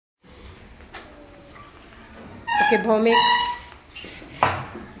Okay, Bhomik.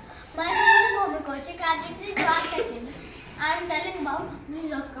 My name is Bhomik Kaushik. I am class second. I am telling about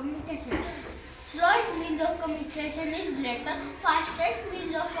means of communication. Slowest means of communication is letter. Fastest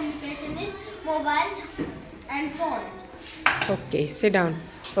means of communication is mobile and phone. Okay, sit down.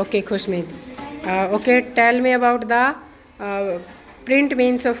 Okay, Khushmeet. Okay, tell me about the print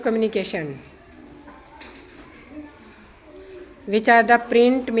means of communication. Which are the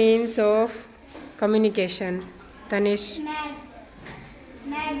print means of communication? Tanish.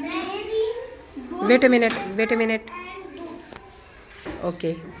 Magazine, books, Wait a minute. and books.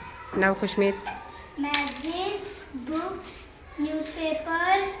 Okay, now Khushmeet. Magazine, books,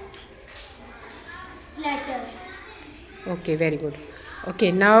 newspaper, letter. Okay, very good.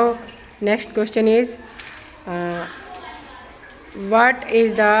 Okay, now next question is tell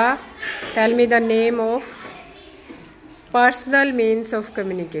me the name of personal means of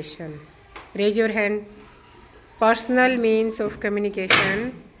communication. Raise your hand. Personal means of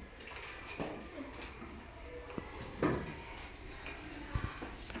communication.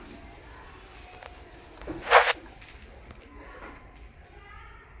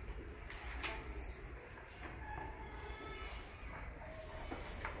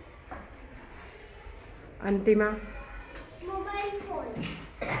 Antima. Mobile phone.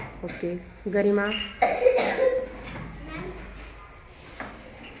 Okay. Garima.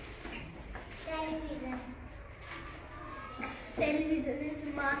 Television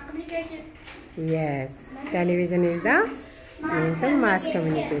is mass communication. Yes. Television is the means of mass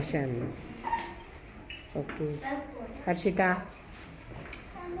communication. Okay. Harshita.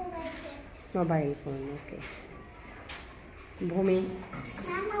 Mobile phone. Okay. Bhumi.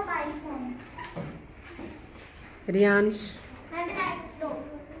 Mobile phone. Riyansh. And laptop.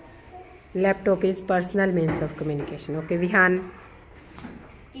 Laptop is personal means of communication. Okay. Vihan.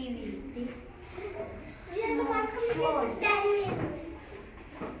 TV.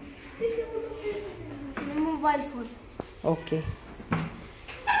 Mobile phone. Okay.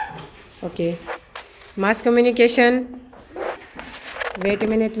 Okay. Mass communication. Wait a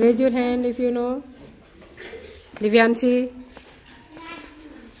minute. Raise your hand if you know. Divyanshi.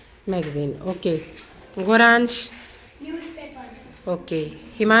 Magazine. Okay. Goransh. Newspaper. Okay.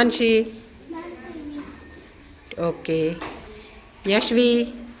 Himanshi. Okay.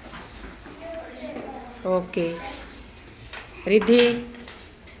 Yashvi. Okay. Riddhi.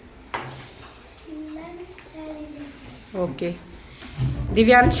 Okay.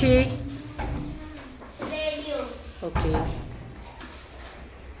 Divyanshi. Radio. Okay.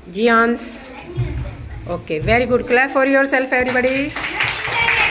 Jians. Okay. Very good. Clap for yourself, everybody.